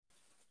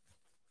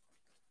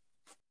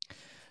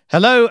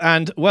Hello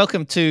and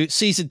welcome to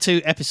Season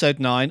 2, Episode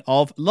 9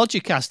 of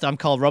Logicast. I'm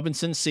Carl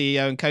Robinson,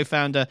 CEO and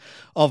co-founder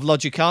of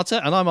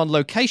Logicata, and I'm on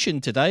location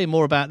today.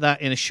 More about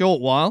that in a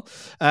short while.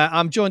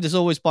 I'm joined, as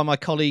always, by my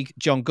colleague,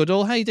 John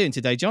Goodall. How are you doing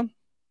today, John?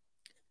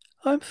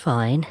 I'm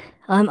fine.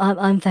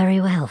 I'm very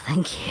well,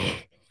 thank you.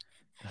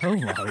 Oh,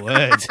 my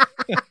word.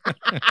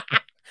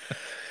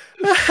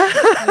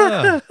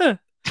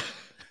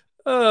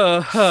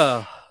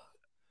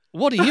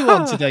 What are you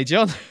on today,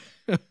 John?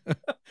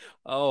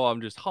 Oh, I'm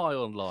just high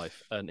on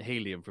life and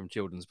helium from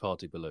children's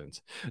party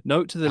balloons.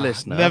 Note to the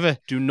listener, never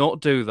do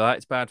not do that.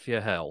 It's bad for your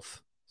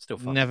health. Still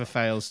fun. Never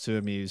fails to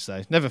amuse,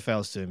 though. Never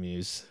fails to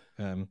amuse.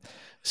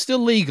 Still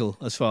legal,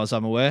 as far as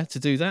I'm aware, to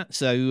do that.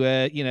 So,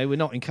 we're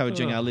not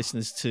encouraging our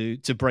listeners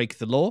to break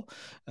the law.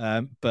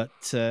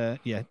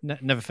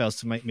 Never fails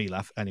to make me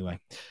laugh. Anyway,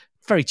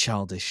 very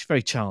childish,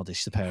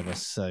 the pair of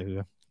us.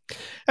 So,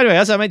 anyway,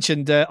 as I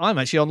mentioned, I'm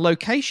actually on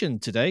location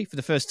today for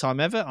the first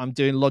time ever. I'm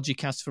doing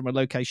Logicast from a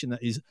location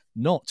that is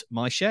not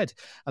my shed.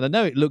 And I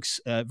know it looks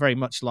very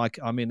much like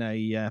I'm in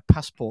a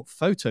passport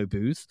photo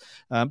booth,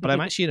 but I'm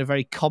actually in a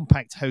very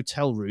compact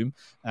hotel room.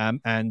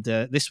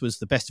 This was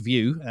the best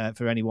view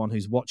for anyone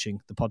who's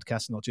watching the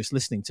podcast, not just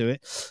listening to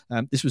it.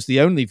 This was the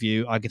only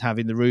view I could have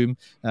in the room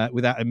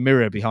without a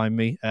mirror behind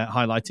me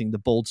highlighting the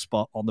bald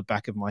spot on the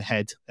back of my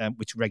head,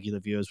 which regular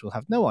viewers will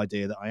have no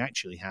idea that I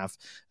actually have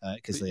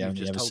because they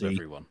only ever see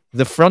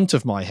the front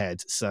of my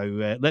head.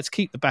 So let's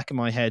keep the back of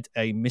my head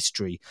a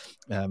mystery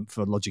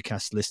for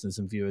Logicast listeners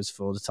and viewers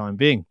for the time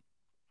being.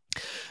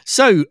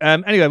 So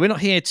anyway, we're not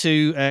here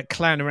to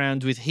clown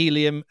around with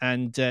helium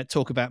and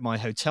talk about my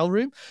hotel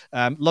room.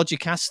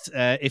 Logicast,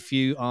 if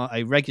you are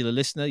a regular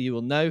listener, you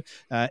will know,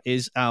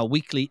 is our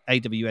weekly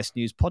AWS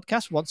news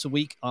podcast. Once a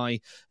week, I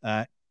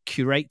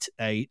curate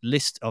a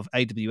list of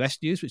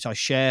AWS news, which I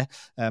share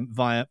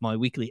via my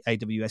weekly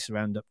AWS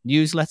Roundup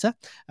newsletter.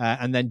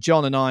 And then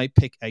John and I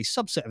pick a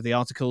subset of the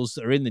articles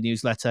that are in the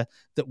newsletter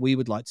that we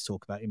would like to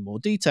talk about in more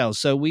detail.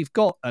 So we've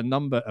got a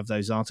number of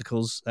those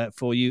articles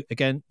for you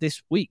again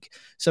this week.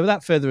 So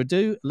without further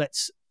ado,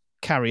 let's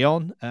carry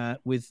on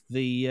with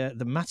the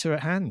matter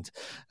at hand.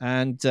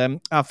 And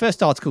our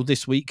first article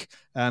this week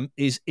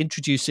is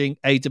introducing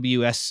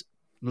AWS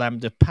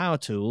Lambda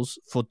Powertools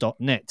for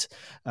 .NET.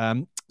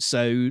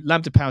 So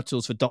Lambda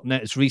Powertools for .NET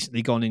has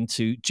recently gone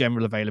into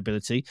general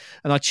availability.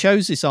 And I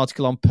chose this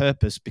article on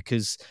purpose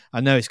because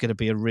I know it's going to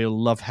be a real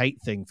love-hate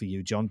thing for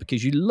you, John,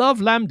 because you love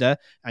Lambda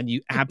and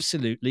you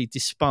absolutely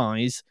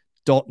despise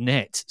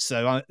 .NET.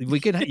 So you're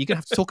going to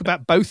have to talk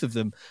about both of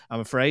them,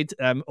 I'm afraid,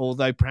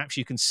 although perhaps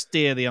you can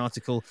steer the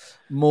article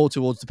more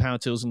towards the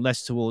Powertools and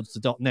less towards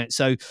the .NET.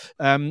 So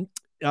I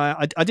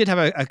did have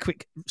a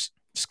quick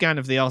scan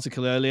of the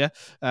article earlier,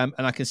 and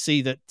I can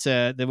see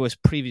that there was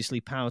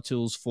previously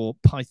Powertools for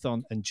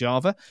Python and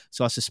Java,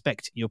 so I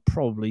suspect you're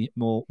probably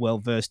more well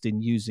versed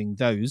in using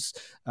those.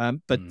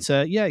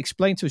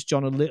 Explain to us,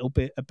 John, a little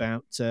bit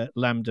about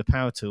Lambda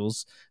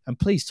Powertools, and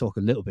please talk a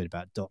little bit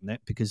about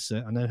 .NET because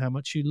I know how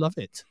much you love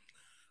it.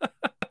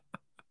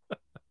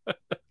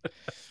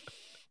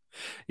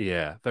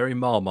 Yeah, very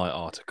Marmite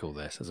article.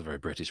 This is a very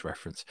British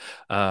reference.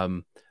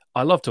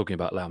 I love talking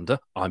about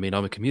Lambda. I mean,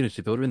 I'm a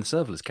community builder in the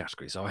serverless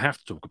category, so I have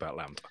to talk about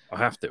Lambda. I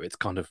have to. It's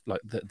kind of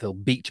like they'll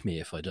beat me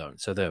if I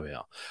don't. So there we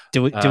are.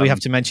 Do we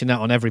have to mention that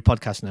on every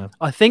podcast now?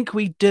 I think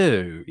we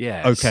do.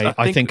 Yes. Okay.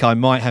 I think I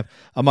might have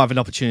an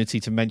opportunity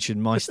to mention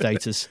my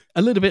status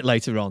a little bit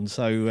later on.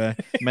 So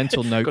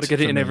mental note. Got to get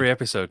it in every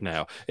episode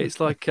now. It's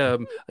like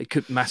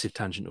massive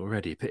tangent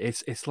already, but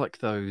it's like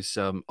those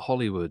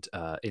Hollywood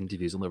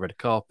interviews on the red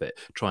carpet.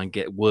 Try and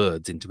get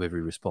words into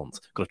every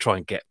response. Got to try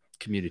and get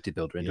community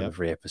builder into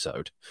every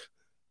episode.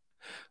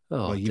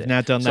 Well, you've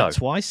now done that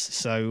twice,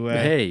 so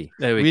hey,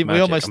 there we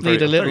almost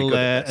need a little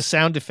a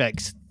sound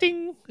effect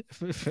ding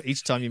for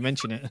each time you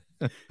mention it.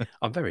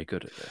 I'm very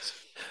good at this.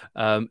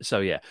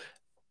 Powertools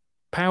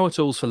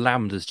for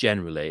Lambdas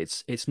generally,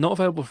 it's not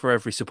available for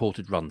every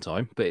supported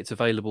runtime, but it's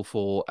available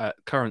for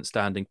current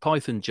standing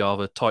Python,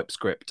 Java,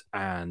 TypeScript,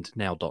 and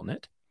now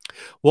 .NET.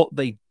 What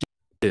they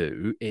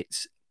do,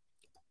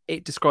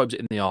 it describes it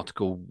in the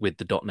article with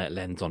the .NET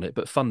lens on it,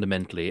 but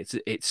fundamentally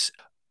it's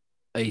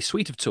a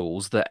suite of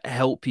tools that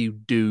help you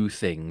do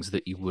things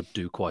that you would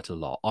do quite a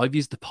lot. I've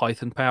used the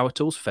Python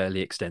Powertools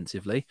fairly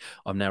extensively.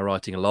 I'm now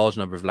writing a large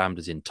number of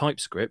Lambdas in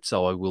TypeScript,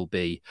 so I will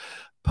be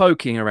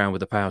poking around with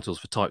the Powertools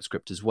for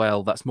TypeScript as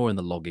well. That's more in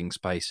the logging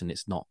space, and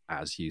it's not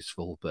as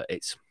useful, but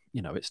it's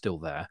still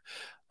there.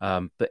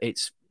 But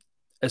it's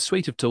a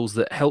suite of tools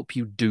that help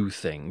you do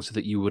things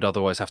that you would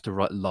otherwise have to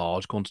write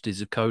large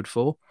quantities of code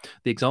for.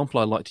 The example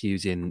I like to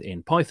use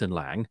in Python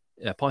land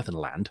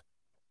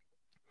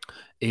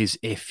is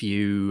if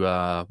you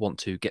want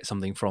to get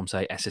something from,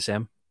 say,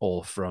 SSM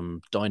or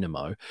from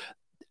Dynamo,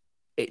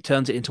 it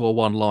turns it into a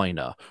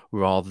one-liner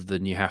rather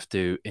than you have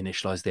to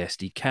initialize the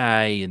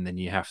SDK and then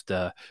you have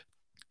to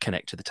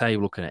connect to the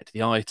table or connect to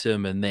the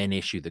item and then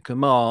issue the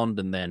command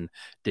and then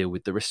deal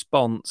with the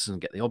response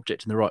and get the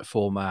object in the right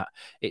format.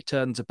 It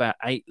turns about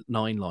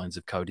 8-9 lines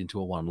of code into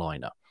a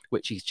one-liner,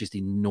 which is just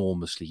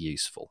enormously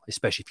useful,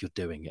 especially if you're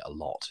doing it a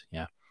lot.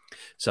 Yeah.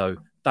 So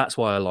that's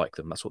why I like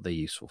them. That's what they're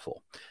useful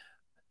for.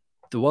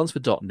 The ones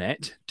for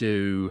 .NET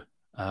do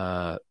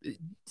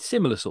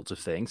similar sorts of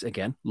things.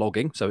 Again,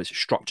 logging. So it's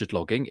structured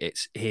logging.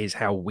 It's here's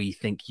how we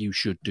think you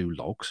should do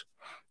logs.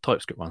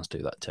 TypeScript ones do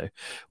that too,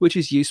 which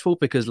is useful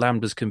because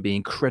Lambdas can be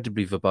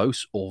incredibly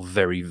verbose or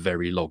very,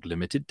 very log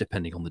limited,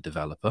 depending on the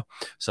developer.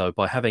 So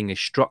by having a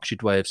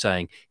structured way of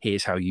saying,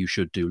 here's how you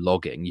should do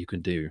logging, you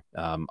can do,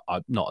 I'm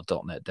not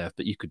a .NET dev,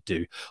 but you could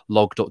do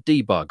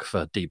log.debug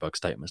for debug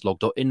statements,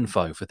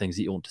 log.info for things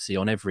that you want to see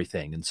on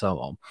everything, and so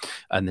on.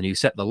 And then you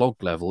set the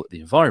log level at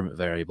the environment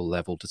variable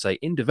level to say,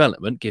 in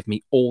development, give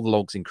me all the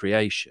logs in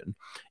creation.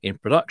 In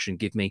production,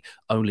 give me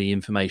only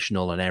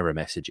informational and error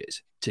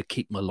messages to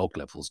keep my log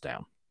levels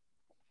down.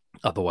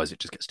 Otherwise, it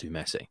just gets too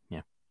messy.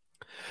 Yeah.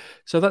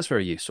 So that's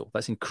very useful.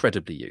 That's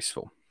incredibly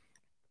useful.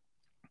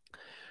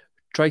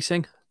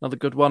 Tracing, another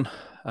good one.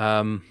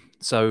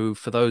 So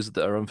for those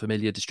that are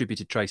unfamiliar,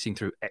 distributed tracing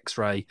through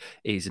X-ray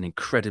is an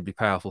incredibly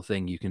powerful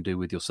thing you can do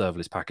with your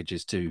serverless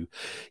packages to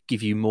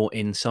give you more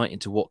insight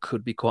into what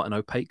could be quite an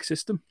opaque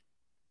system.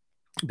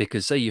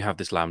 Because say you have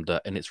this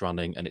Lambda and it's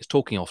running and it's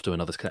talking off to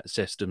another set of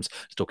systems,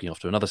 it's talking off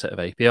to another set of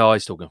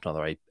APIs, talking off to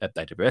another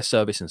AWS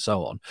service, and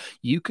so on.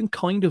 You can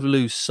kind of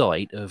lose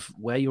sight of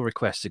where your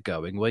requests are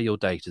going, where your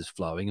data is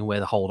flowing, and where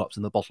the holdups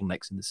and the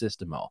bottlenecks in the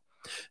system are.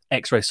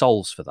 X-ray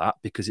solves for that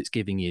because it's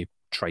giving you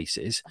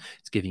traces,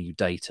 it's giving you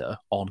data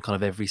on kind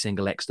of every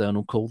single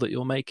external call that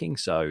you're making.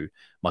 So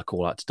my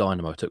call out to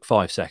Dynamo took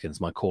 5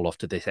 seconds. My call off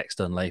to this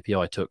external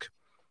API took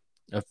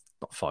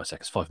not 5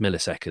 seconds, 5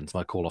 milliseconds.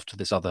 My call off to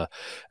this other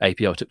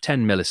API took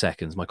 10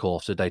 milliseconds. My call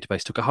off to a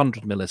database took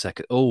 100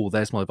 milliseconds. Oh,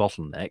 there's my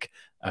bottleneck.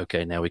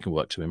 Okay, now we can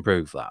work to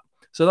improve that.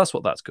 So that's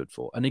what that's good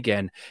for. And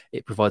again,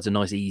 it provides a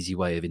nice, easy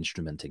way of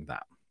instrumenting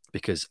that.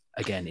 Because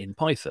again, in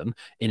Python,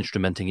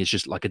 instrumenting is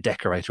just like a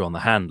decorator on the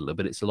handler,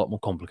 but it's a lot more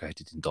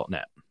complicated in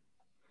 .NET.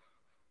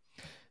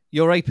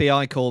 Your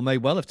API call may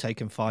well have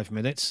taken 5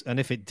 minutes, and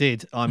if it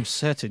did, I'm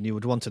certain you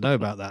would want to know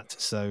about that.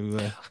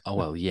 So, oh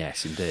well,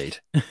 yes, indeed.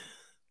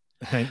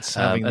 Hence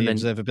having the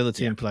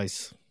observability in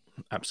place.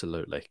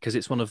 Absolutely, because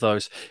it's one of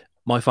those.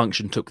 My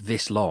function took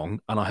this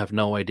long, and I have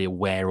no idea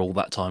where all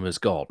that time has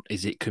gone.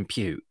 Is it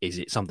compute? Is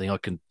it something I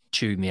can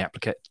tune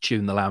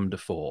the Lambda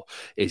for?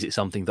 Is it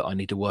something that I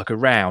need to work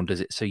around? Is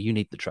it so you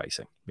need the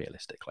tracing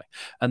realistically?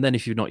 And then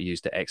if you've not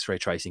used it, X-ray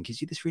tracing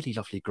gives you this really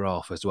lovely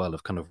graph as well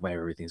of kind of where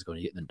everything's going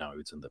to get the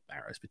nodes and the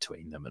arrows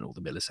between them and all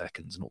the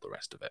milliseconds and all the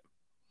rest of it.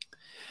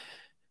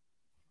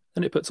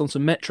 Then it puts on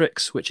some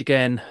metrics, which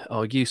again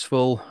are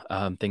useful.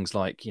 Things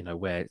like,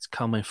 where it's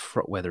coming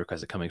from, where the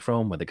requests are coming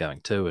from, where they're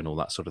going to, and all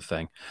that sort of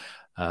thing.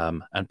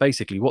 And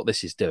basically what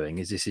this is doing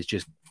is this is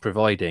just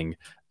providing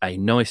a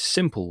nice,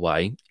 simple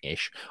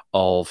way-ish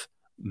of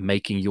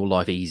making your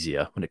life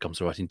easier when it comes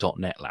to writing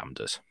 .NET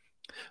Lambdas.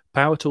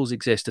 Powertools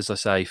exist, as I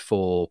say,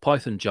 for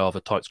Python,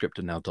 Java, TypeScript,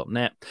 and now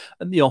 .NET.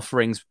 And the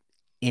offerings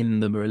in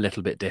them are a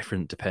little bit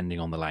different depending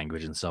on the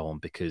language and so on,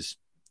 because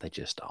they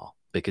just are.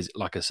 Because,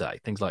 like I say,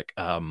 things like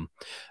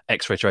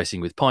X-ray tracing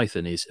with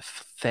Python is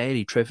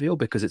fairly trivial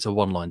because it's a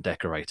one-line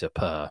decorator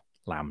per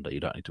Lambda. You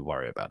don't need to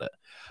worry about it.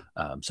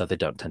 So they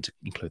don't tend to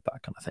include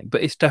that kind of thing.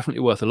 But it's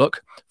definitely worth a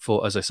look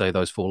for, as I say,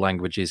 those 4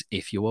 languages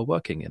if you are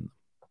working in them.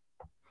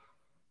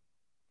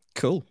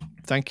 Cool.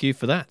 Thank you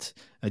for that.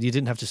 And you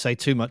didn't have to say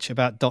too much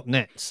about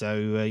 .NET, so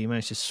you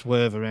managed to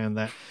swerve around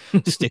that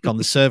stick on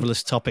the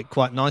serverless topic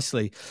quite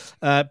nicely.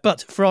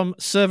 But from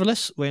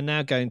serverless, we're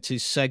now going to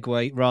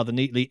segue rather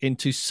neatly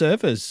into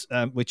servers,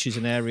 which is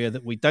an area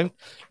that we don't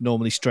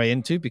normally stray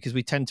into because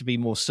we tend to be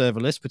more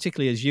serverless,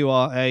 particularly as you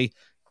are a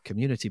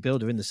community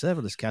builder in the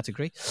serverless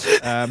category.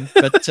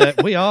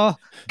 But we are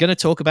going to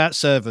talk about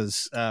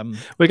servers.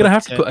 We're going to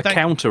have to put a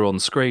counter on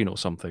screen or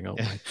something,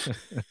 aren't we?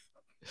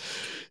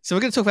 So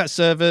we're going to talk about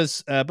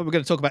servers, but we're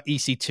going to talk about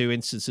EC2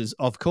 instances,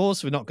 of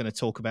course. We're not going to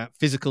talk about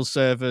physical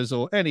servers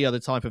or any other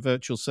type of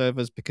virtual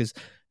servers because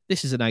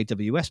this is an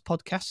AWS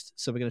podcast.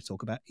 So we're going to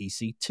talk about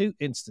EC2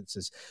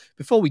 instances.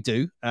 Before we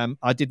do,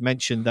 I did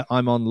mention that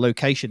I'm on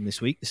location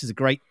this week. This is a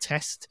great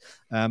test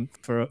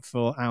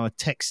for our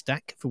tech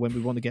stack for when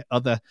we want to get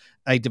other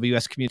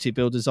AWS community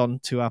builders on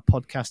to our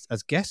podcast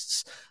as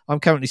guests. I'm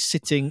currently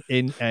sitting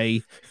in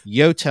a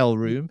Yotel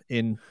room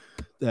in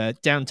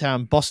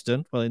downtown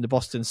Boston, well, in the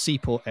Boston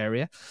Seaport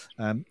area.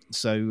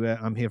 So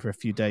I'm here for a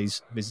few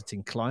days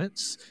visiting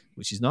clients,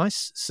 which is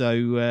nice.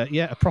 So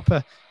a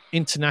proper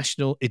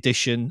international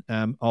edition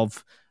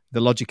of the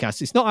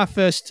Logicast. It's not our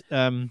first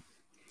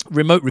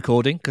remote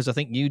recording because I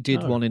think you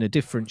did one in a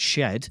different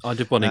shed. I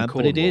did one in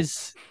Cornwall.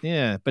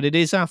 But it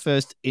is our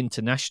first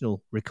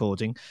international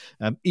recording,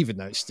 even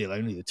though it's still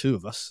only the 2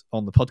 of us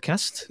on the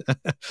podcast.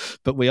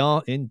 But we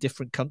are in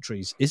different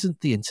countries. Isn't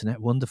the internet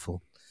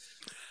wonderful?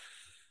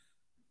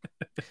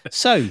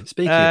 So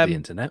speaking of the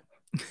internet,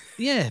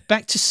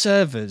 back to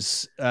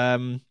servers.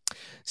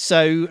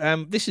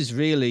 This is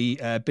really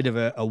a bit of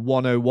a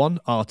 101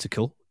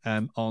 article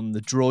on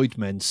the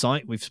Droidmen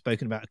site. We've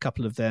spoken about a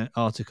couple of their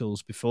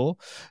articles before,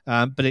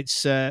 but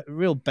it's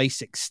real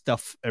basic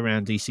stuff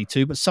around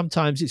EC2. But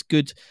sometimes it's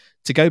good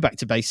to go back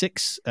to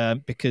basics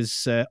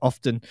because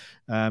often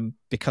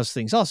because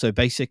things are so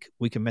basic,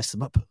 we can mess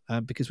them up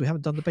because we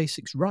haven't done the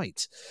basics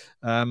right.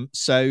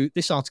 So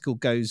this article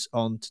goes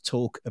on to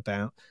talk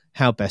about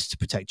how best to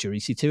protect your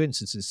EC2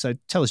 instances. So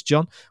tell us,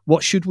 John,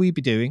 what should we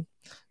be doing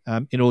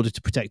in order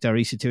to protect our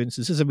EC2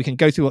 instances? And we can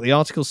go through what the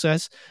article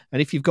says.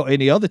 And if you've got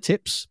any other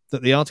tips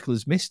that the article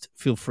has missed,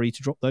 feel free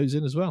to drop those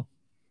in as well.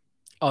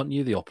 Aren't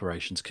you the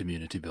operations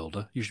community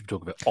builder? You should be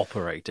talking about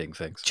operating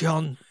things.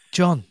 John,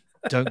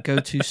 don't go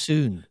too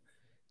soon.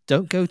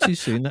 Don't go too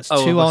soon. That's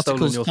Oh, two have I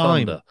stolen articles your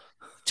time. thunder?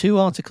 2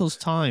 articles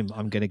time.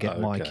 I'm going to get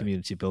my Okay.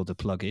 community builder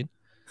plug in.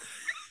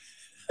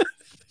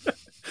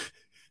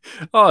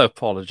 I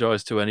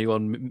apologise to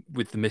anyone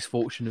with the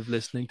misfortune of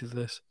listening to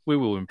this. We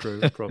will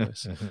improve, I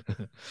promise.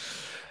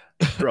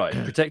 Right,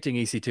 protecting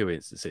EC2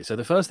 instances. So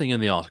the first thing in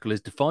the article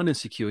is define and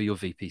secure your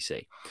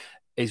VPC.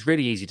 It's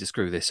really easy to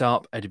screw this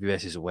up.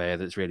 AWS is aware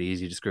that it's really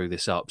easy to screw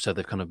this up, so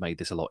they've kind of made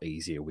this a lot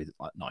easier with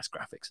like nice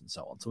graphics and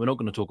so on. So we're not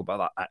going to talk about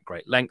that at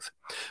great length,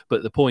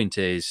 but the point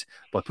is,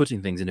 by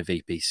putting things in a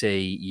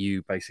VPC,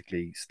 you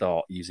basically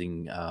start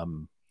using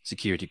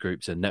security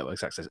groups and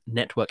network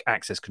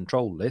access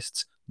control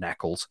lists,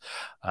 NACLs.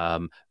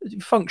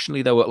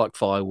 Functionally, they work like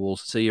firewalls,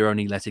 so you're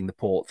only letting the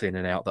ports in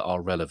and out that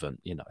are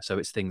relevant. So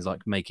it's things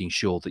like making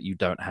sure that you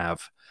don't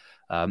have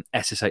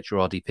SSH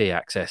or RDP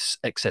access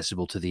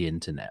accessible to the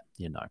internet.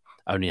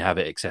 Only have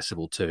it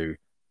accessible to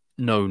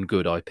known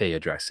good IP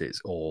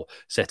addresses, or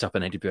set up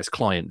an AWS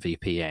client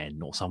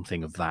VPN or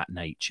something of that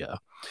nature,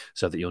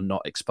 so that you're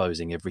not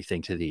exposing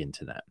everything to the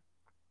internet.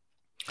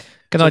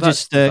 Can I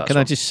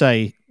just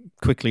say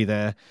quickly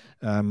there?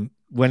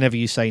 Whenever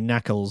you say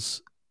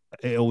knackles,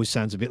 it always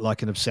sounds a bit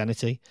like an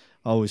obscenity.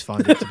 I always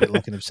find it a bit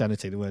like an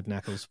obscenity, the word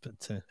knackles.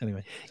 But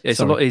anyway, it's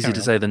a lot easier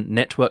to say than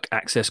network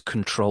access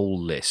control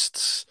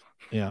lists.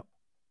 Yeah.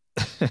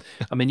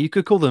 I mean, you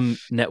could call them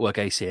network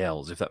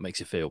ACLs if that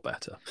makes you feel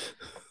better.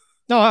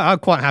 No, I'm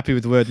quite happy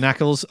with the word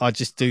knackles. I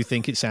just do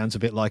think it sounds a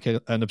bit like an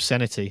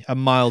obscenity, a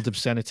mild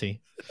obscenity.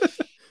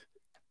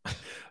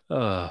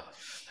 So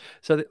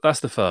that's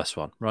the first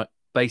one, right?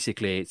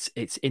 Basically,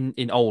 it's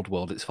in old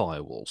world, it's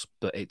firewalls,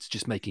 but it's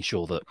just making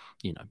sure that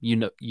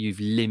you've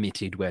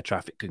limited where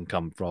traffic can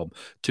come from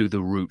to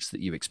the routes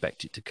that you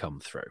expect it to come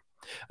through.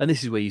 And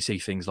this is where you see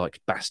things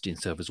like bastion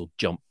servers, or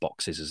jump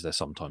boxes as they're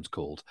sometimes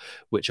called,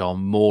 which are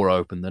more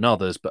open than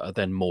others, but are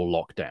then more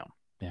locked down.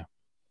 Yeah.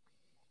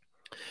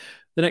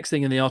 The next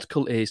thing in the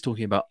article is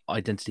talking about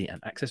identity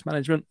and access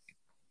management.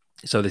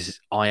 So this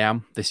is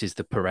IAM. This is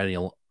the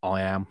perennial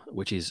IAM,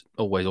 which is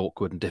always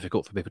awkward and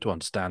difficult for people to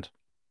understand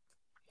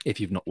if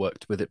you've not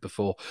worked with it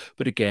before.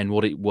 But again,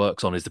 what it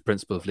works on is the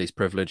principle of least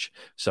privilege,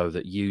 so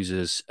that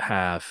users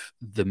have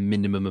the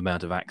minimum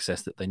amount of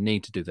access that they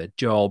need to do their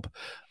job.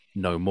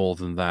 No more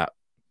than that,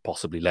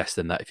 possibly less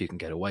than that if you can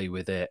get away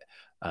with it.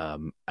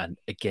 And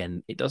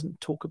again, it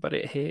doesn't talk about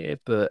it here,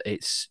 but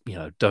it's,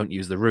 don't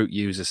use the root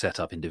user,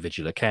 set up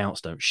individual accounts,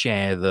 don't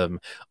share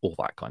them, all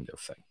that kind of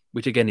thing,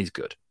 which again is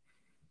good.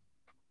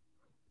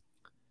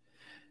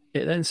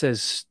 It then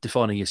says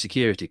defining your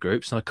security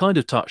groups, and I kind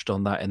of touched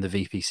on that in the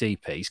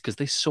VPC piece because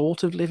they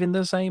sort of live in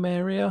the same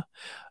area.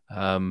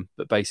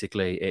 But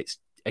basically, it's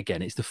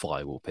the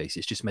firewall piece.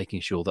 It's just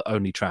making sure that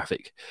only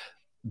traffic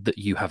that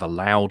you have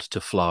allowed to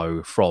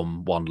flow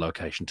from one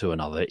location to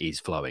another is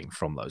flowing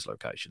from those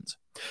locations.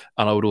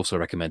 And I would also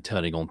recommend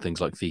turning on things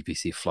like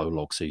VPC flow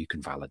logs so you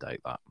can validate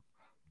that.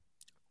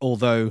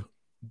 Although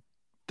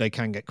they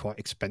can get quite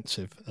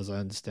expensive, as I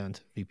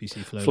understand,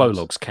 VPC flow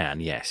logs can,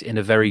 yes, in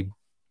a very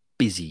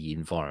busy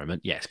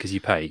environment, yes, because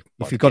you pay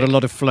if you've got a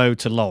lot of flow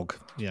to log.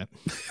 Yeah.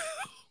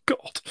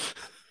 God.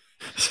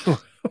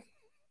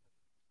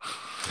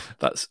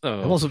 That's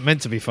it wasn't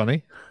meant to be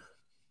funny.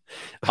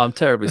 I'm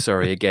terribly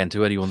sorry again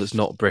to anyone that's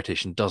not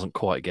British and doesn't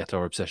quite get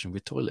our obsession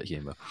with toilet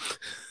humour.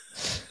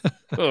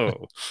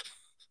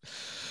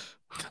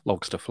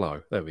 Logs to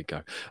flow. There we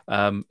go.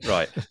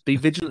 Right. Be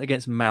vigilant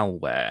against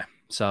malware.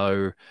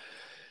 So,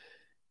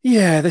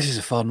 yeah, this is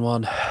a fun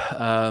one.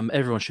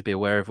 Everyone should be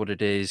aware of what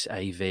it is.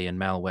 AV and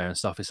malware and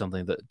stuff is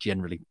something that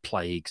generally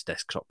plagues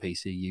desktop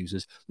PC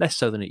users, less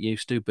so than it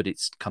used to, but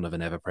it's kind of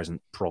an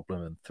ever-present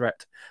problem and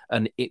threat.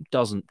 And it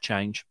doesn't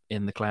change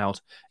in the cloud.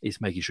 It's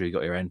making sure you've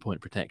got your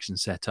endpoint protection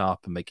set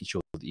up and making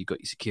sure that you've got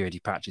your security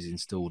patches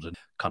installed and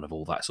kind of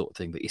all that sort of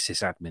thing that your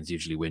sysadmin's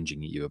usually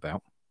whinging at you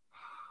about.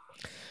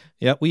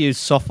 Yeah, we use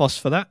Sophos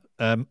for that.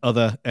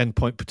 Other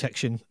endpoint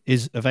protection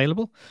is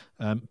available,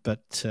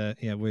 but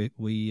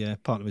we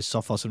partner with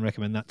Sophos and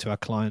recommend that to our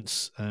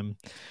clients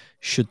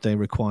should they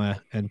require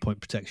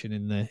endpoint protection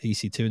in their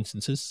EC2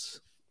 instances.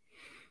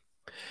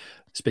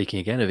 Speaking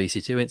again of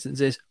EC2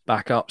 instances,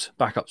 backups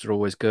are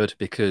always good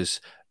because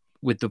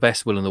with the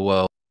best will in the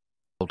world,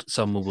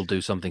 someone will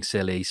do something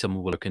silly,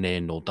 someone will have broken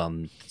in or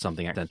done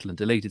something accidental and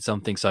deleted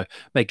something. So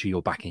make sure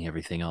you're backing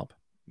everything up.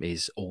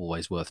 is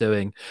always worth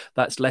doing.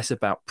 That's less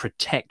about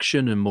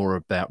protection and more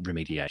about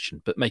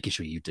remediation, but making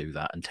sure you do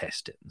that and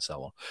test it and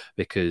so on,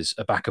 because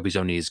a backup is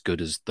only as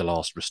good as the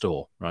last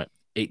restore, right?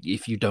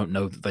 If you don't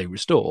know that they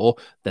restore,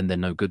 then they're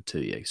no good to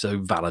you. So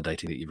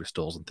validating that your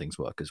restores and things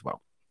work as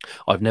well.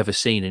 I've never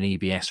seen an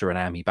EBS or an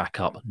AMI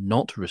backup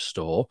not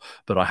restore,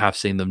 but I have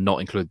seen them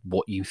not include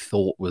what you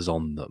thought was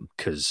on them,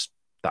 because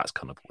that's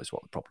kind of always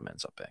what the problem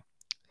ends up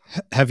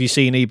being. Have you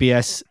seen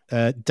EBS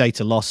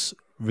data loss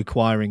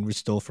requiring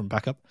restore from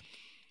backup?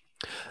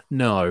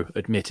 No,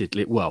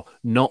 admittedly. Well,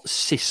 not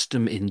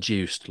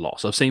system-induced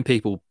loss. I've seen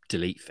people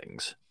delete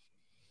things.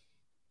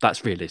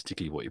 That's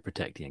realistically what you're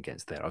protecting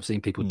against there. I've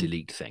seen people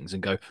delete things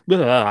and go,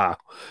 ah!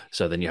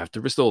 So then you have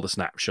to restore the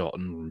snapshot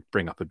and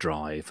bring up a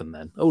drive, and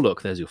then, oh,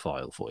 look, there's your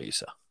file for you,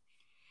 sir.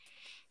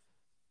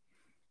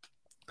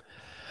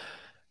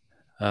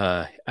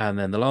 And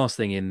then the last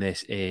thing in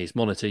this is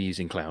monitor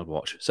using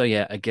CloudWatch. So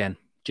yeah, again,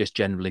 just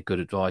generally good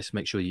advice.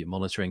 Make sure you're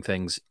monitoring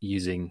things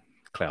using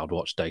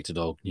CloudWatch,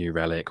 Datadog, New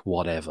Relic,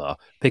 whatever.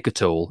 Pick a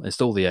tool,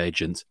 install the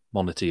agents,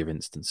 monitor your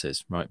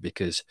instances, right?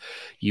 Because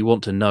you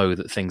want to know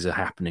that things are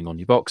happening on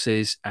your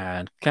boxes.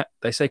 And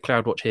they say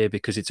CloudWatch here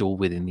because it's all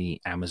within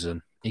the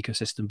Amazon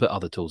ecosystem, but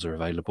other tools are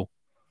available.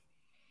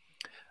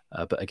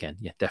 But again,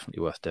 yeah,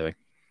 definitely worth doing.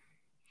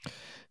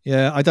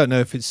 Yeah, I don't know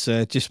if it's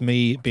just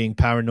me being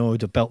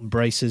paranoid or belt and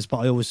braces, but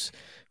I always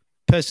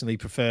personally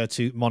prefer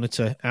to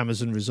monitor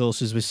Amazon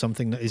resources with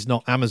something that is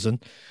not Amazon,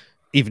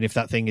 even if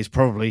that thing is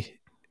probably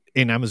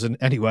in Amazon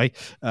anyway.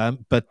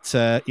 But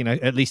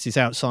at least it's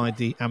outside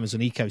the Amazon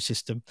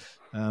ecosystem.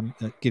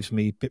 It gives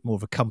me a bit more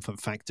of a comfort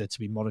factor to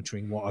be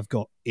monitoring what I've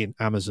got in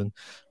Amazon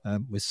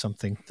with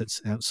something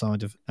that's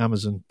outside of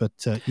Amazon. But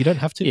you don't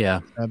have to.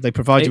 Yeah, they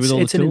provide you with all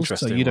the tools,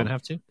 so you don't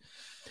have to.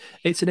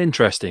 It's an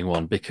interesting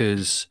one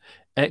because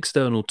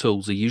external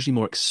tools are usually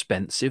more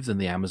expensive than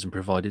the Amazon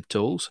provided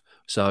tools.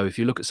 So if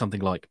you look at something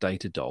like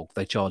Datadog,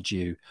 they charge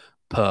you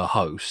per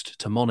host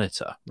to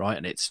monitor, right?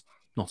 And it's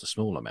not a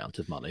small amount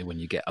of money when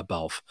you get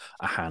above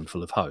a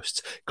handful of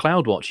hosts.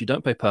 CloudWatch, you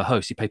don't pay per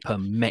host, you pay per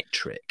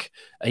metric.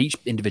 Each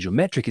individual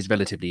metric is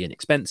relatively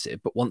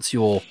inexpensive, but once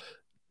you're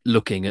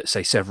looking at,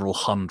 say, several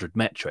hundred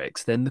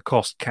metrics, then the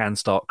cost can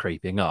start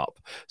creeping up.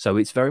 So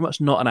it's very much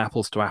not an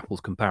apples to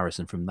apples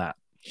comparison from that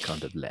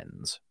kind of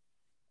lens.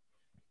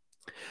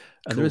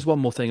 And there is one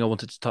more thing I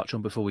wanted to touch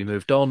on before we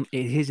moved on.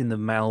 It is in the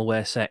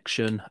malware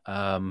section,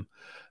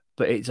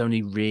 but it's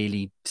only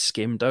really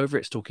skimmed over.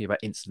 It's talking about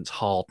instance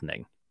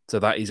hardening. So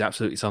that is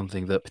absolutely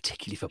something that,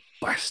 particularly for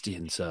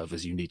Bastion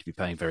servers, you need to be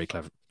paying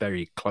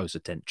very close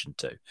attention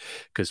to.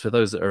 Because for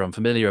those that are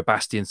unfamiliar, a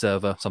Bastion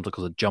server, something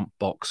called a jump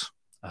box,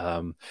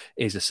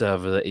 is a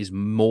server that is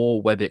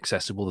more web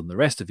accessible than the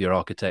rest of your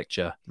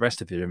architecture, the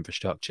rest of your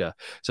infrastructure,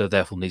 so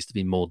therefore needs to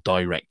be more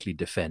directly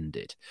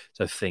defended.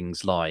 So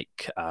things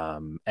like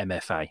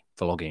MFA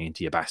for logging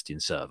into your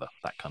Bastion server,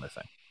 that kind of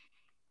thing.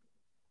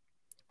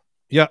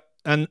 Yeah,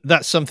 and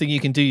that's something you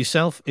can do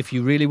yourself if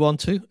you really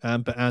want to.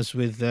 But as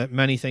with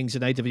many things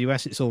in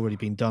AWS, it's already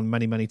been done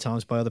many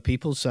times by other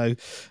people. So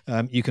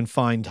you can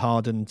find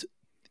hardened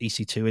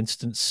EC2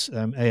 instance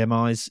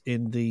AMIs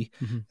in the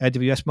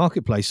AWS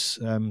marketplace,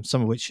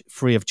 some of which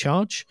free of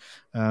charge.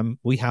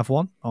 We have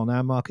one on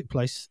our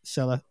marketplace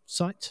seller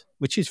site,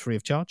 which is free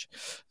of charge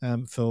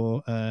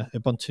for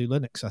Ubuntu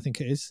Linux, I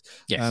think it is.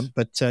 Yes.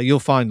 But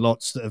you'll find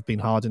lots that have been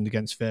hardened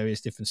against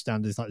various different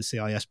standards like the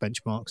CIS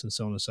benchmarks and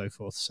so on and so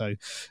forth. So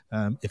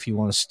if you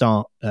want to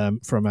start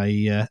from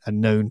a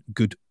known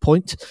good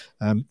point,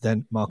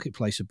 then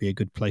marketplace would be a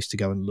good place to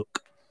go and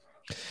look.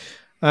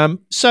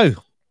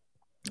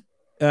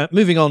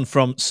 Moving on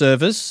from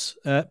servers,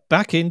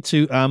 back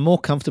into our more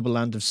comfortable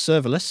land of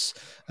serverless,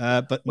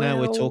 but now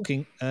we're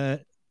talking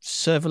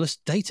serverless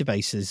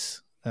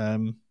databases.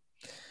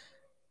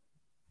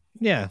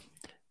 Yeah,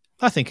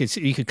 I think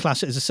you could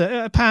class it as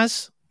a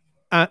PaaS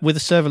with a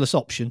serverless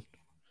option.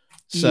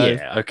 So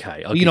yeah,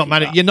 okay. you're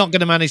not going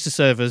to manage the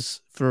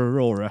servers for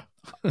Aurora.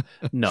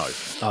 No,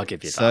 I'll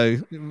give you that. So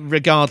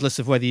regardless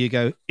of whether you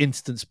go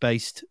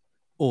instance-based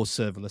or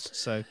serverless.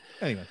 So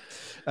anyway,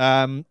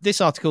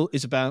 this article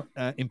is about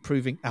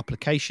improving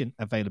application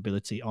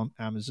availability on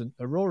Amazon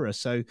Aurora.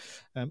 So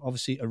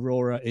obviously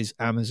Aurora is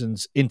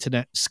Amazon's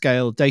internet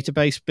scale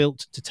database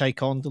built to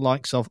take on the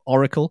likes of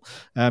Oracle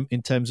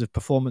in terms of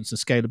performance and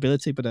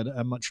scalability, but at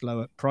a much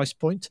lower price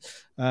point.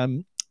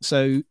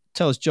 So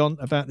tell us, John,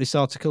 about this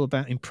article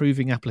about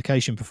improving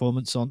application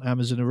performance on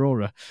Amazon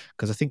Aurora,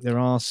 because I think there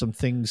are some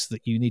things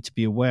that you need to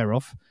be aware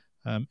of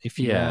if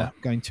you are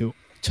going to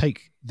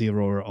take the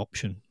Aurora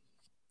option.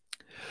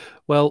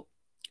 Well,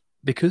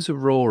 because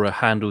Aurora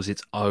handles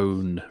its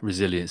own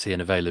resiliency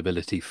and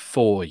availability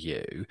for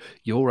you,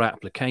 your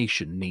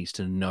application needs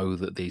to know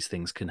that these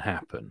things can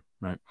happen,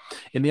 right?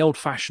 In the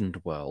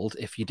old-fashioned world,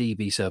 if your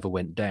DB server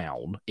went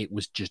down, it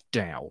was just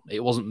down.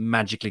 It wasn't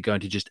magically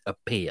going to just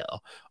appear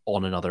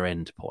on another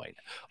endpoint.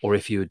 Or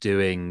if you were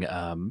doing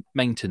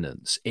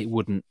maintenance, it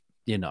wouldn't,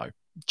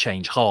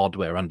 change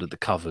hardware under the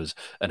covers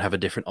and have a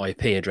different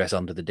IP address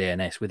under the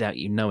DNS without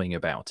you knowing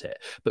about it.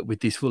 But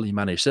with these fully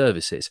managed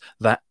services,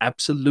 that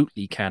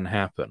absolutely can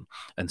happen.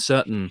 And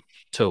certain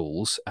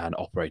tools and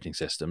operating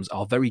systems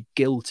are very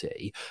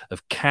guilty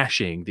of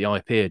caching the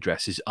IP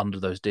addresses under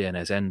those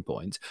DNS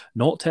endpoints,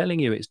 not telling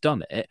you it's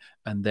done it,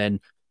 and then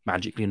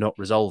magically not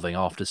resolving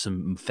after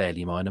some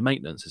fairly minor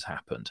maintenance has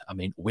happened. I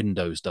mean,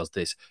 Windows does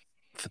this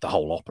for the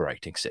whole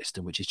operating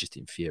system, which is just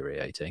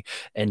infuriating.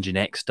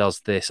 Nginx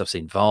does this. I've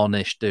seen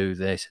Varnish do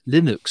this.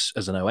 Linux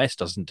as an OS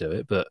doesn't do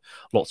it, but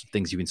lots of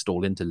things you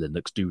install into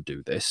Linux do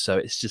this. So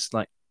it's just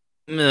like,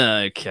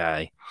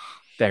 okay,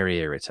 very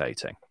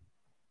irritating.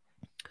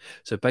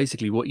 So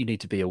basically what you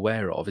need to be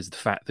aware of is the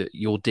fact that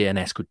your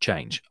DNS could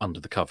change under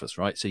the covers,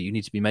 right? So you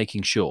need to be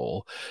making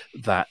sure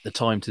that the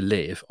time to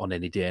live on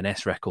any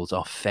DNS records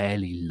are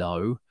fairly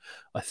low.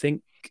 I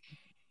think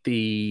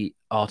the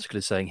article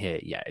is saying here,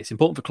 yeah, it's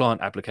important for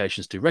client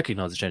applications to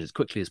recognize the change as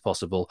quickly as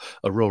possible.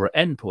 Aurora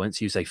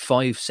endpoints use a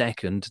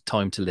 5-second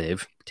time to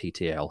live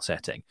TTL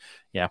setting,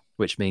 yeah,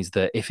 which means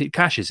that if it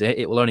caches it,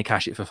 it will only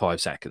cache it for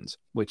 5 seconds,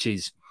 which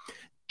is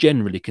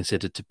generally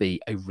considered to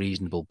be a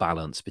reasonable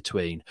balance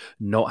between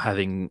not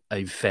having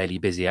a fairly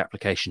busy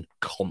application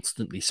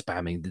constantly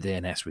spamming the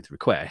DNS with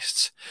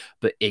requests,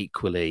 but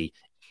equally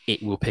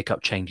it will pick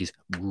up changes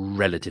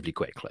relatively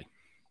quickly.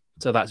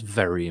 So that's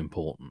very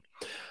important.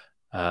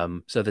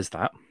 So there's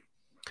that.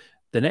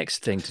 The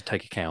next thing to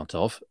take account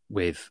of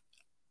with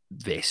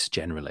this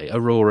generally,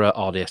 Aurora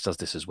RDS does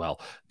this as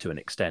well to an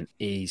extent,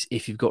 is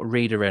if you've got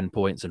reader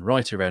endpoints and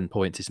writer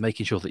endpoints, is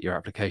making sure that your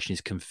application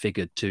is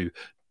configured to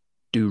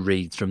do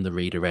reads from the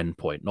reader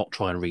endpoint, not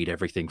try and read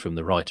everything from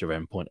the writer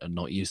endpoint and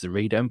not use the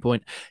read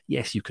endpoint.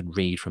 Yes, you can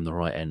read from the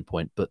write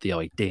endpoint, but the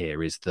idea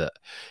is that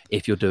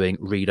if you're doing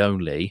read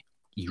only,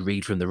 you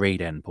read from the read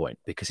endpoint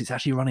because it's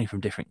actually running from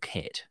different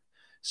kit.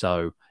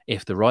 So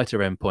if the writer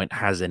endpoint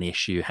has an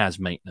issue, has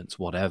maintenance,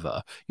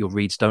 whatever, your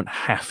reads don't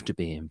have to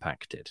be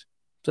impacted.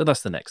 So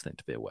that's the next thing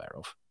to be aware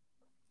of.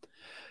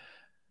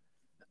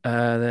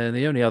 Then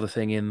the only other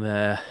thing in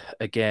there,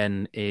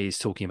 again, is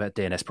talking about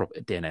DNS.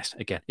 DNS,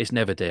 again, it's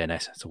never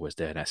DNS. It's always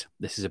DNS.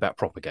 This is about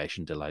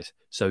propagation delays.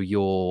 So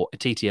your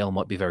TTL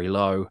might be very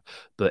low,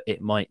 but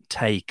it might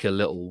take a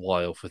little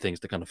while for things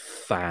to kind of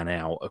fan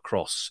out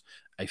across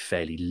a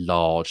fairly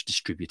large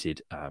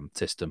distributed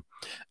system.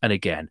 And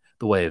again,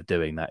 the way of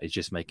doing that is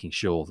just making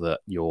sure that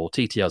your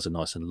TTLs are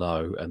nice and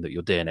low and that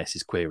your DNS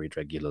is queried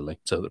regularly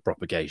so that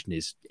propagation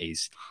is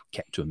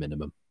kept to a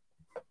minimum.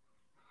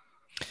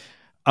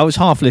 I was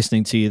half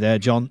listening to you there,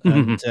 John,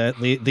 and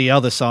the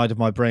other side of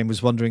my brain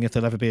was wondering if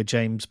there'll ever be a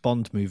James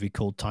Bond movie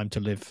called Time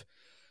to Live.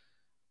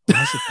 Well,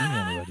 has it been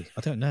already?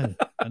 I don't know.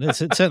 I know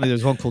certainly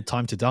there's one called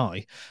Time to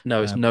Die.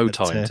 No, it's No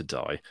Time to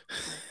Die.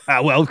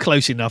 Well,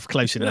 close enough.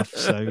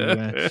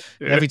 So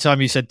every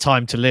time you said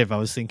Time to Live, I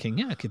was thinking,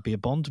 yeah, it could be a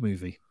Bond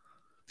movie.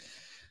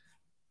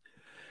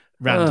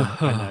 Random,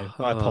 I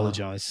know. I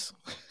apologise.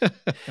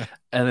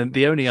 And then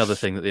the only other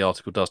thing that the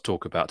article does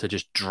talk about to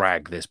just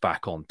drag this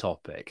back on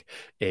topic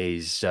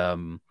is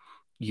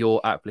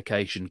your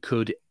application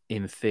could,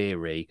 in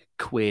theory,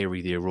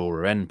 query the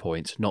Aurora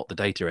endpoints, not the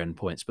data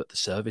endpoints, but the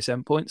service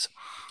endpoints,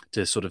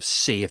 to sort of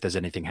see if there's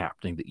anything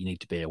happening that you need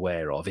to be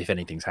aware of, if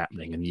anything's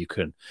happening, and you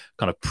can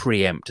kind of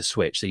preempt a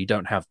switch. So you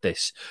don't have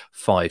this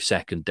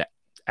 5-second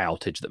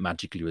outage that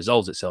magically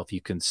resolves itself. You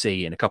can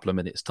see in a couple of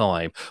minutes'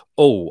 time,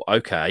 oh,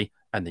 okay,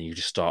 and then you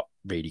just start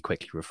really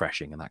quickly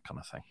refreshing and that kind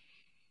of thing.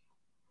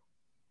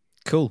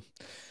 Cool.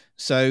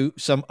 So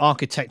some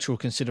architectural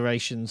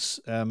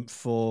considerations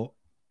for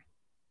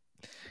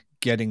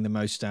getting the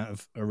most out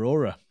of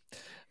Aurora.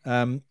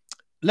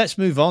 Let's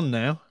move on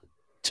now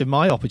to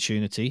my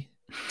opportunity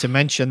to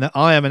mention that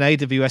I am an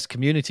AWS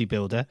community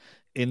builder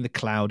in the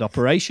cloud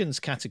operations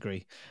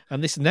category.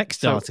 And this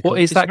next article... What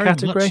is that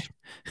category?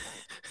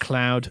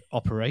 Cloud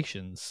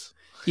operations.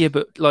 Yeah,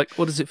 but like,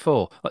 what is it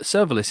for? Like,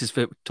 serverless is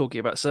for talking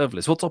about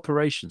serverless. What's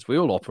operations? We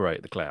all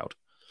operate the cloud.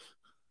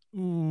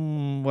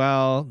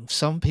 Well,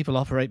 some people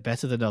operate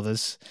better than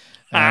others,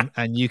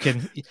 and you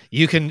can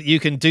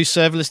do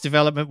serverless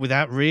development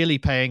without really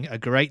paying a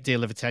great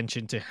deal of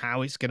attention to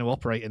how it's going to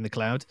operate in the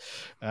cloud,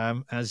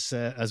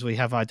 as we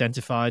have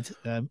identified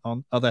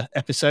on other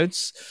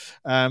episodes.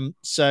 But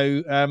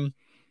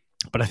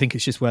I think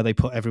it's just where they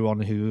put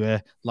everyone who,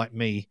 like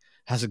me,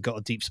 hasn't got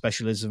a deep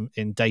specialism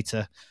in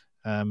data.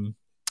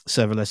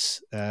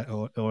 Serverless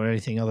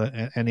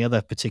or any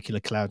other particular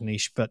cloud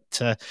niche, but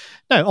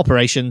no,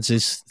 operations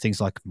is things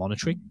like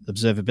monitoring,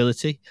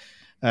 observability.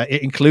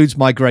 It includes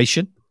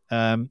migration,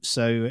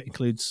 so it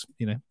includes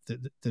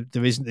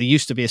there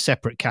used to be a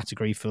separate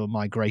category for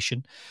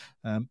migration,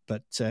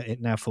 but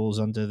it now falls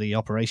under the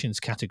operations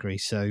category.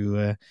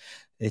 So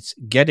it's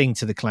getting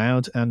to the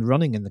cloud and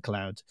running in the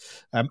cloud.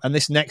 And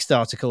this next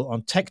article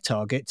on Tech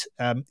Target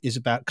is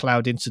about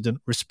cloud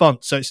incident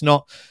response. So it's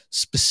not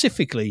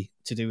specifically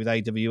to do with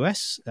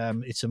AWS.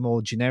 It's a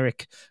more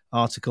generic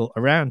article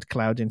around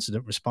cloud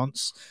incident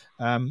response.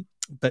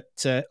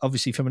 But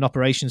obviously, from an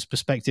operations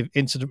perspective,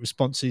 incident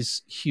response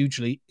is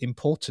hugely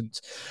important.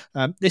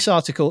 This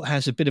article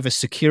has a bit of a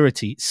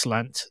security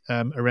slant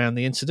around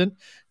the incident,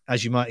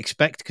 as you might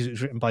expect, because it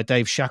was written by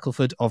Dave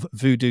Shackelford of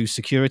Voodoo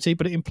Security,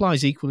 but it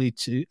applies equally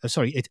to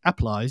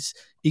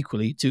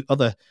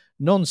other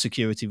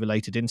non-security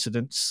related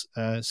incidents,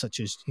 such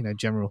as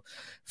general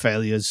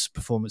failures,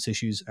 performance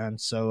issues, and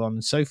so on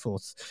and so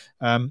forth.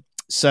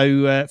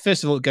 So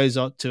first of all, it goes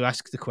on to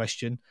ask the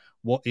question,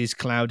 what is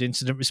cloud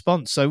incident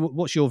response? So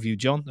what's your view,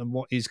 John, and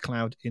what is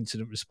cloud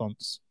incident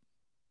response?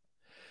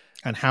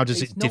 And how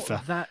does it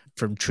differ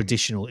from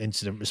traditional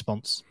incident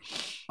response?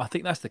 I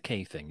think that's the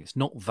key thing. It's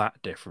not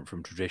that different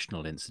from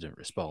traditional incident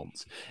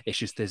response. It's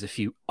just there's a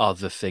few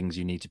other things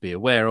you need to be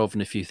aware of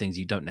and a few things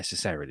you don't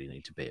necessarily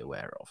need to be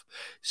aware of.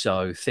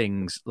 So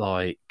things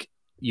like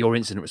your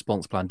incident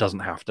response plan doesn't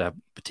have to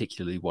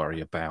particularly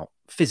worry about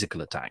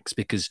physical attacks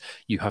because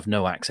you have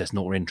no access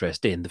nor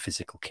interest in the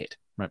physical kit,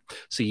 right?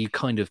 So you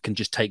kind of can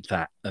just take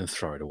that and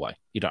throw it away.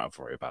 You don't have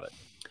to worry about it.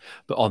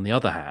 But on the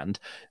other hand,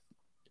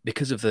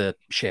 because of the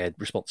shared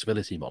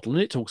responsibility model,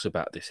 and it talks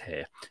about this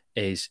here,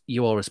 is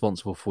you are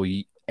responsible for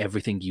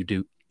everything you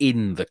do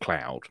in the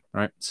cloud,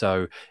 right?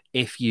 So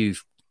if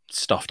you've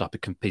stuffed up a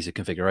piece of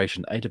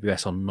configuration,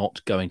 AWS are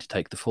not going to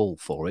take the fall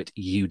for it.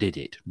 You did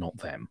it, not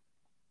them.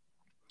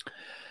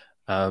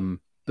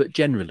 But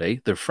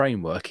generally, the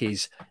framework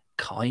is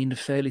kind of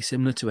fairly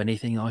similar to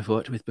anything I've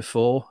worked with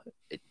before.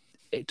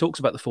 It talks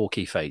about the 4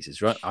 key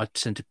phases, right? I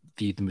tend to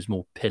view them as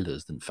more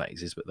pillars than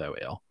phases, but there we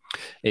are.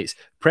 It's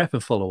prep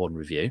and follow-on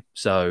review.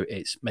 So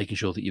it's making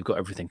sure that you've got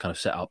everything kind of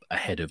set up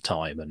ahead of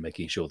time and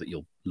making sure that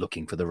you're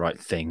looking for the right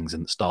things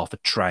and the staff are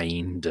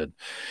trained and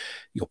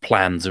your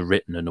plans are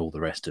written and all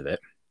the rest of it.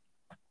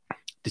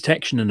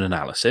 Detection and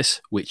analysis,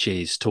 which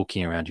is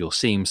talking around your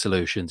SIEM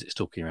solutions. It's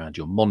talking around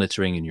your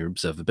monitoring and your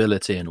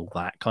observability and all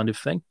that kind of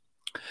thing.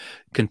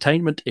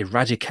 Containment,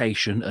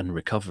 eradication, and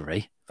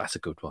recovery. That's a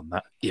good one,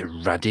 that.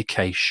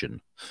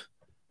 Eradication.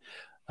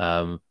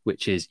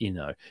 Which is,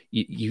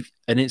 an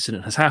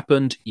incident has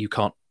happened. You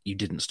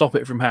didn't stop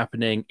it from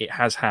happening. It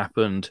has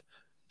happened.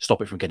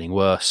 Stop it from getting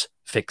worse.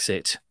 Fix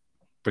it.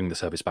 Bring the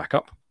service back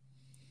up.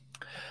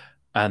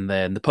 And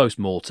then the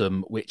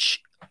post-mortem,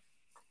 which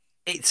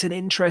it's an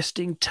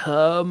interesting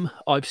term.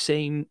 I've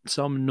seen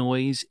some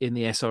noise in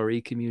the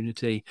SRE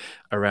community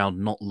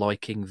around not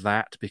liking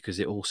that because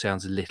it all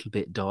sounds a little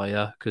bit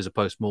dire, because a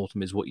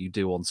post-mortem is what you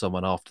do on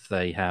someone after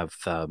they have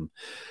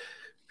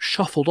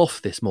shuffled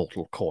off this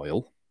mortal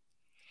coil.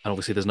 And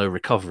obviously there's no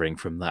recovering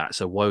from that.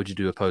 So why would you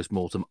do a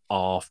post-mortem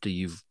after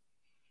you've...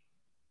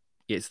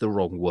 It's the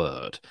wrong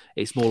word.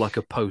 It's more like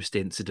a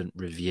post-incident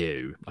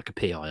review, like a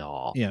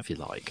PIR, if you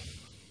like.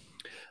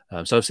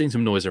 So I've seen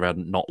some noise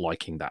around not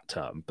liking that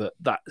term, but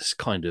that's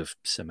kind of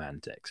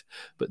semantics.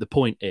 But the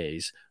point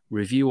is,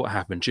 review what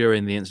happened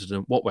during the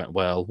incident, what went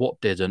well, what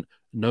didn't.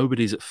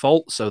 Nobody's at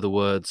fault, so the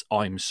words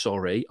 "I'm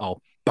sorry" are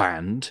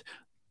banned.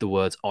 The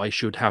words "I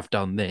should have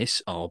done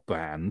this" are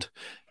banned.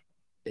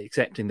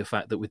 Accepting the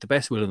fact that with the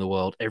best will in the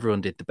world,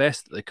 everyone did the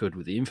best that they could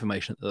with the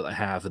information that they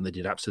have, and they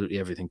did absolutely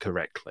everything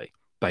correctly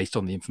based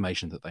on the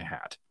information that they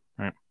had.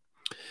 Right?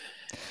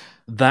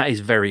 That is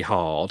very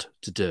hard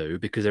to do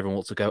because everyone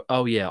wants to go,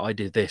 oh yeah, I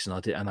did this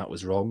and that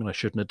was wrong and I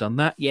shouldn't have done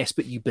that. Yes,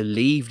 but you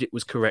believed it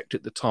was correct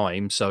at the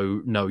time,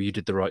 so no, you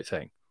did the right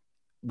thing.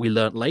 We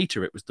learnt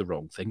later it was the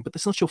wrong thing, but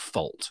that's not your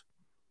fault.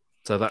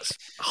 So that's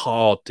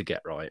hard to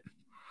get right.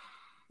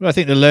 Well, I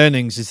think the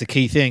learnings is the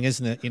key thing,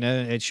 isn't it?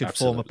 It should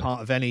Absolutely. form a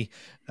part of any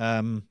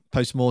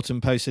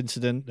post-mortem,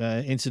 post-incident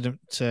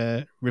incident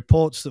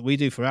reports that we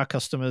do for our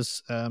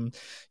customers. When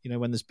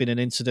there's been an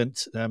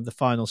incident, the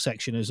final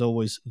section is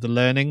always the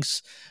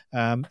learnings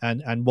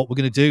and what we're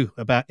going to do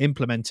about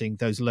implementing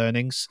those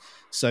learnings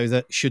so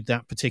that should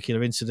that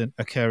particular incident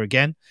occur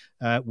again,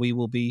 we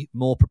will be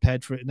more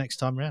prepared for it next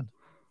time around.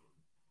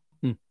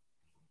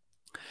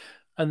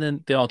 And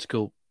then the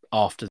article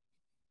after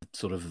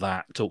sort of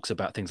that talks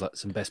about things like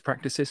some best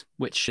practices,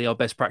 which are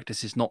best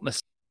practices not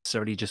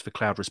necessarily just for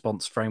cloud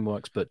response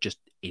frameworks, but just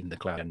in the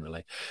cloud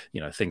generally.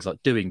 Things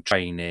like doing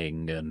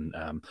training and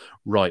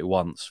write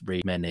once,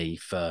 read many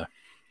for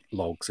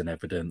logs and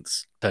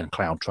evidence, turn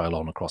CloudTrail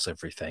on across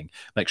everything,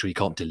 make sure you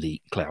can't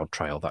delete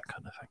CloudTrail, that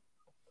kind of thing.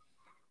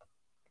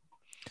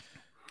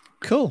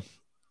 Cool.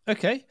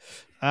 Okay.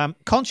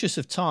 Conscious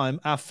of time,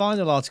 our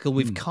final article,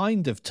 we've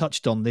kind of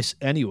touched on this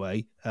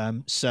anyway.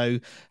 So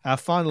our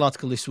final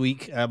article this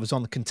week was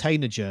on the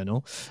Container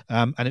Journal,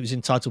 and it was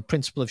entitled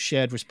Principle of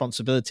Shared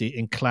Responsibility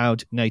in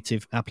Cloud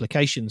Native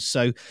Applications.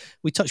 So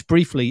we touched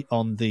briefly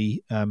on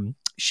the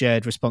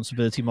shared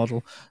responsibility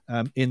model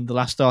in the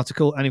last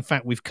article. And in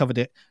fact, we've covered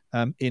it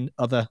in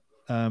other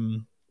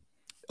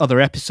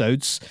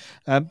episodes.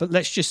 But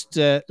let's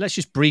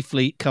just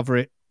briefly cover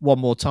it one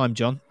more time,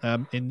 John,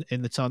 in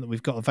the time that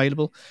we've got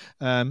available.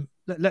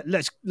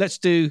 Let's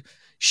do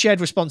shared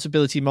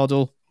responsibility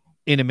model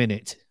in a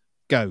minute.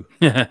 Go.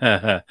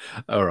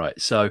 All right.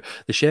 So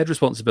the shared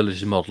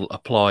responsibility model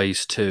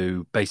applies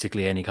to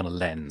basically any kind of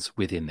lens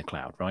within the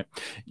cloud, right?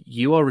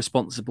 You are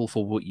responsible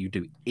for what you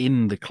do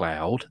in the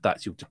cloud.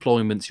 That's your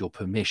deployments, your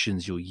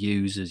permissions, your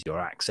users, your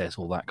access,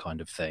 all that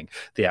kind of thing.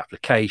 The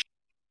application,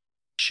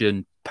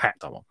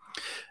 packed on.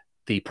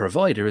 The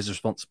provider is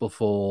responsible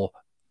for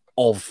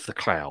of the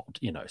cloud,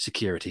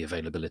 security,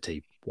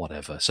 availability,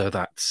 whatever. So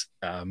that's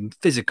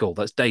physical,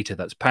 that's data,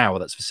 that's power,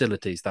 that's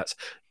facilities, that's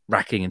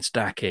racking and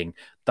stacking,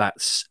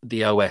 that's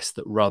the OS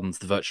that runs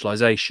the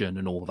virtualization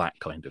and all that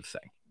kind of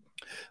thing.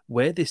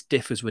 Where this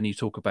differs when you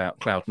talk about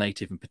cloud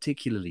native and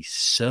particularly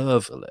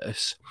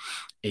serverless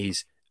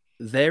is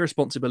their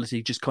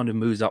responsibility just kind of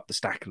moves up the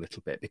stack a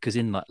little bit, because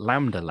in like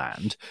Lambda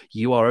land,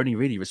 you are only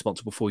really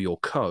responsible for your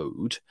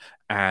code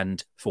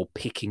and for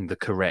picking the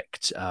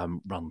correct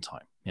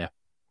runtime. Yeah.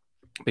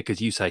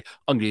 Because you say,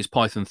 I'm going to use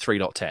Python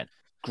 3.10.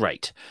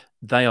 Great.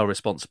 They are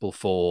responsible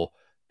for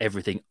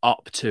everything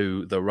up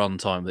to the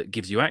runtime that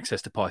gives you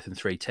access to Python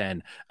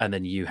 3.10, and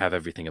then you have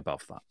everything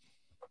above that.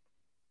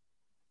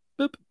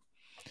 Boop.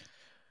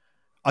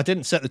 I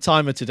didn't set the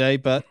timer today,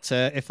 but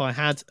if I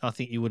had, I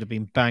think you would have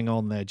been bang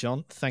on there,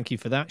 John. Thank you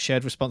for that.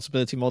 Shared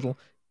responsibility model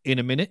in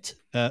a minute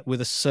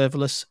with a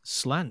serverless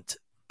slant.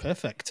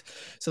 Perfect.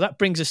 So that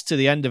brings us to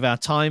the end of our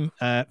time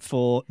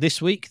for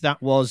this week.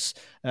 That was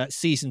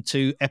season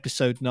 2,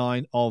 episode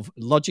 9 of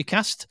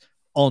Logicast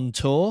on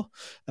tour.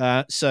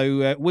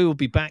 So we will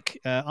be back.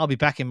 I'll be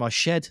back in my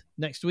shed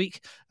next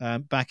week,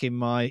 back in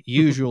my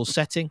usual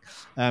setting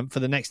for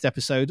the next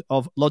episode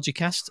of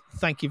Logicast.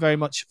 Thank you very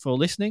much for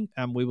listening,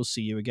 and we will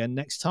see you again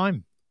next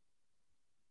time.